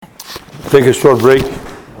Take a short break.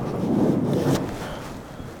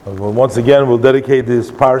 Once again, we'll dedicate this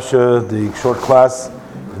parsha, the short class,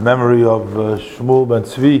 in memory of Shmuel ben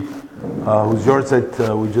Tzvi, whose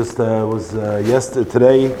yahrzeit we just was yesterday.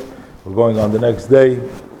 Today, we're going on the next day,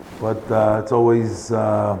 but it's always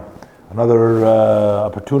another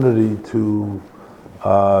opportunity to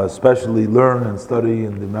especially learn and study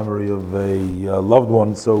in the memory of a loved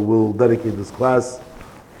one. So we'll dedicate this class.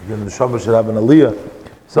 Again, the Neshama should have an aliyah.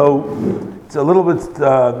 So it's a little bit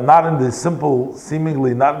not in the simple,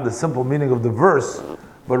 seemingly not in the simple meaning of the verse,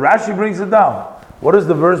 but Rashi brings it down. What does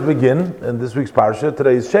the verse begin in this week's parsha?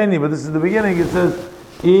 Today is Sheni, but this is the beginning. It says,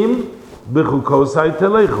 Im b'chukosai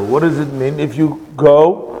telechu. What does it mean? If you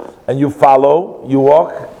go and you follow, you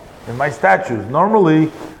walk in my statutes.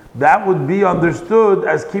 Normally, that would be understood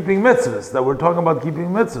as keeping mitzvahs, that we're talking about keeping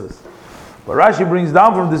mitzvahs. But Rashi brings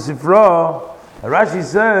down from the Sifra, and Rashi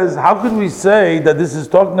says, how could we say that this is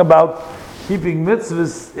talking about keeping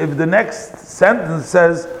mitzvahs if the next sentence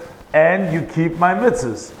says, and you keep my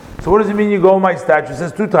mitzvahs? So what does it mean you go in my statutes? It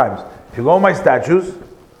says two times. If you go in my statutes,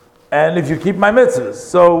 and if you keep my mitzvahs.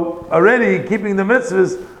 So already keeping the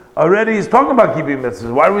mitzvahs, already is talking about keeping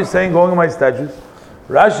mitzvahs. Why are we saying going in my statutes?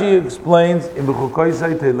 Rashi explains,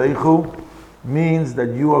 means that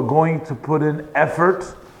you are going to put in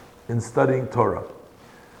effort in studying Torah.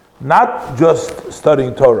 Not just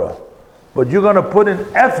studying Torah, but you're going to put in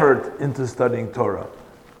effort into studying Torah.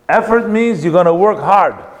 Effort means you're going to work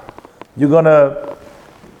hard. You're going to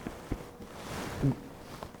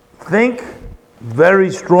think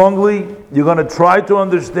very strongly. You're going to try to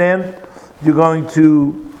understand. You're going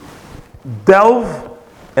to delve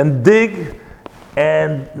and dig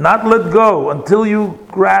and not let go until you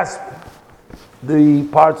grasp the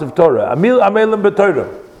parts of Torah. Amelim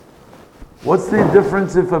b'Torah. What's the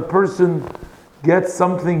difference if a person gets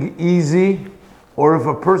something easy or if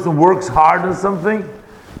a person works hard on something?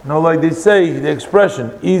 Like they say, the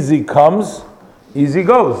expression, easy comes, easy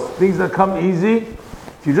goes. Things that come easy,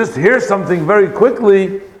 if you just hear something very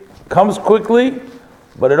quickly, comes quickly,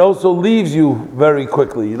 but it also leaves you very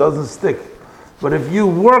quickly. It doesn't stick. But if you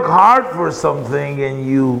work hard for something and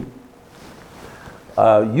you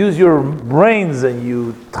use your brains and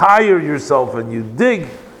you tire yourself and you dig,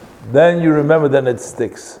 then you remember, then it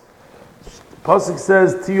sticks. Pasuk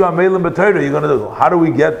says, Tiyu amelim b'Torah, you're going to do. How do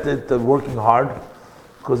we get it working hard?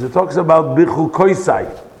 Because it talks about bichukoisai.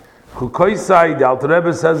 Chukoisai, the Alter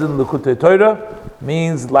Rebbe says in Likutei Torah,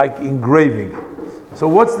 means like engraving. So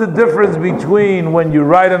what's the difference between when you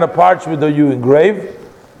write on a parchment or you engrave?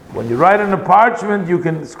 When you write on a parchment, you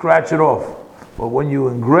can scratch it off. But when you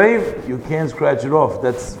engrave, you can't scratch it off.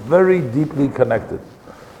 That's very deeply connected.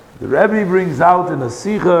 The Rebbe brings out in a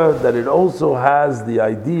Sikha that it also has the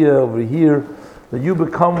idea over here that you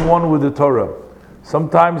become one with the Torah.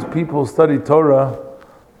 Sometimes people study Torah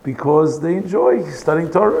because they enjoy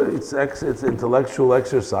studying Torah. It's intellectual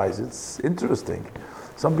exercise. It's interesting.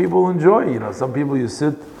 Some people enjoy, some people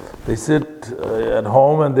they sit at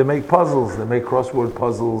home and they make puzzles. They make crossword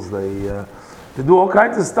puzzles. They do all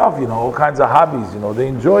kinds of stuff, all kinds of hobbies. They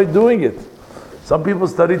enjoy doing it. Some people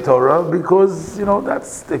study Torah because,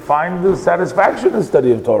 they find the satisfaction in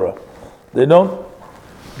study of Torah. They don't.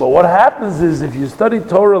 But what happens is if you study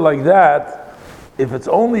Torah like that, if it's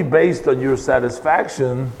only based on your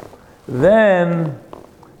satisfaction, then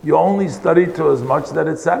you only study to as much that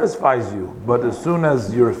it satisfies you. But as soon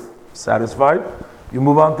as you're satisfied, you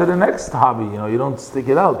move on to the next hobby. You don't stick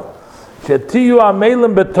it out. Shetiyu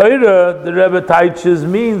amelim b'Torah, the Rebbe teaches,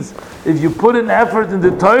 means if you put an effort in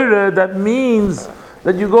the Torah, that means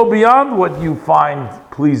that you go beyond what you find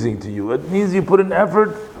pleasing to you. It means you put an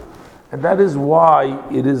effort, and that is why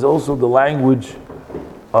it is also the language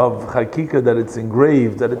of Chakika that it's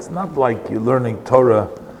engraved, that it's not like you're learning Torah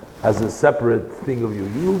as a separate thing of you.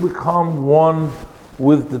 You become one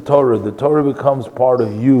with the Torah. The Torah becomes part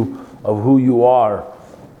of you, of who you are.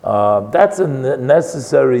 That's an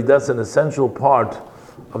essential part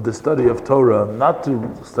of the study of Torah, not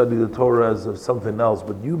to study the Torah as something else,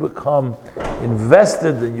 but you become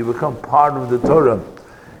invested and you become part of the Torah.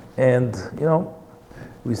 And,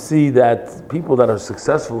 we see that people that are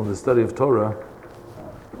successful in the study of Torah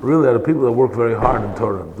really are the people that work very hard in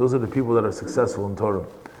Torah. Those are the people that are successful in Torah.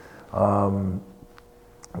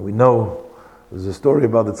 We know, there's a story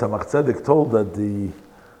about the Tzemach Tzedek told that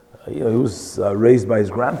he was raised by his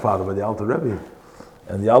grandfather, by the Alter Rebbe.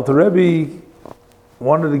 And the Alter Rebbe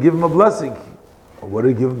wanted to give him a blessing. What did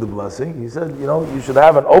he give him the blessing? He said, you should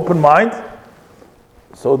have an open mind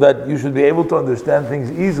so that you should be able to understand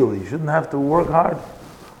things easily. You shouldn't have to work hard.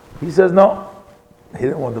 He says, no. He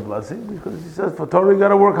didn't want the blessing because he says, for Torah you got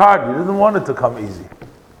to work hard. He didn't want it to come easy.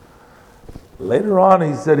 Later on,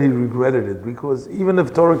 he said he regretted it because even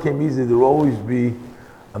if Torah came easy, there will always be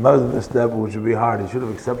another step which would be hard. He should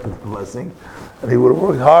have accepted the blessing, and he would have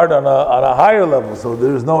worked hard on a higher level. So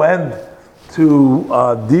there's no end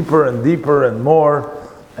to deeper and deeper and more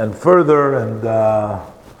and further, and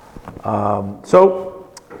so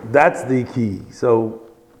that's the key. So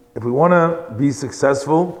if we want to be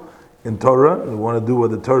successful in Torah, we want to do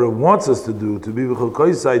what the Torah wants us to do, to be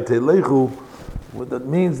v'cholkoisai teilechu. What that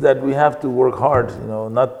means that we have to work hard,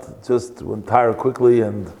 not just to retire quickly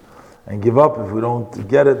and give up if we don't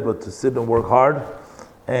get it, but to sit and work hard.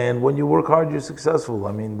 And when you work hard, you're successful.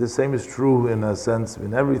 I mean, the same is true in a sense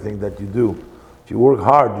in everything that you do. If you work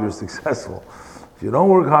hard, you're successful. If you don't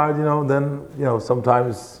work hard, then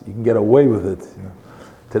sometimes you can get away with it.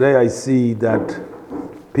 Today I see that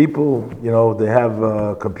people, they have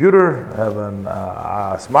a computer, have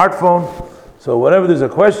a smartphone. So whenever there's a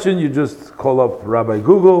question, you just call up Rabbi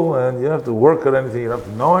Google, and you don't have to work at anything, you don't have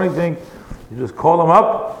to know anything. You just call them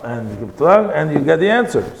up, and you get the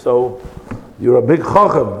answer. So you're a big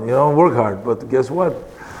chacham, you don't work hard. But guess what?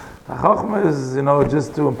 A chacham is,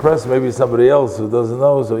 just to impress maybe somebody else who doesn't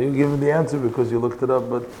know. So you give them the answer because you looked it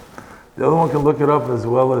up, but the other one can look it up as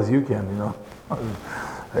well as you can,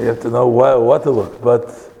 You have to know what to look.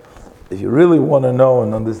 But if you really want to know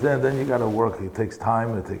and understand, then you got to work. It takes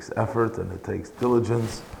time, it takes effort, and it takes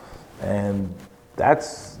diligence. And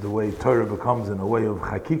that's the way Torah becomes in a way of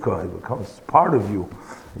hakika. It becomes part of you.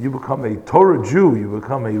 You become a Torah Jew. You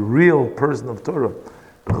become a real person of Torah.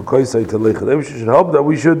 We should hope that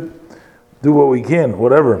we should do what we can,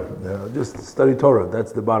 whatever. Just study Torah.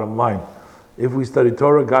 That's the bottom line. If we study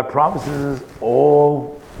Torah, God promises us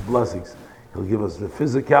all blessings. He'll give us the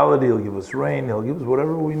physicality, He'll give us rain, He'll give us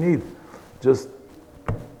whatever we need. Just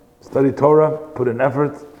study Torah, put in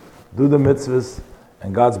effort, do the mitzvahs,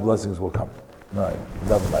 and God's blessings will come. All right,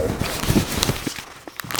 doesn't matter.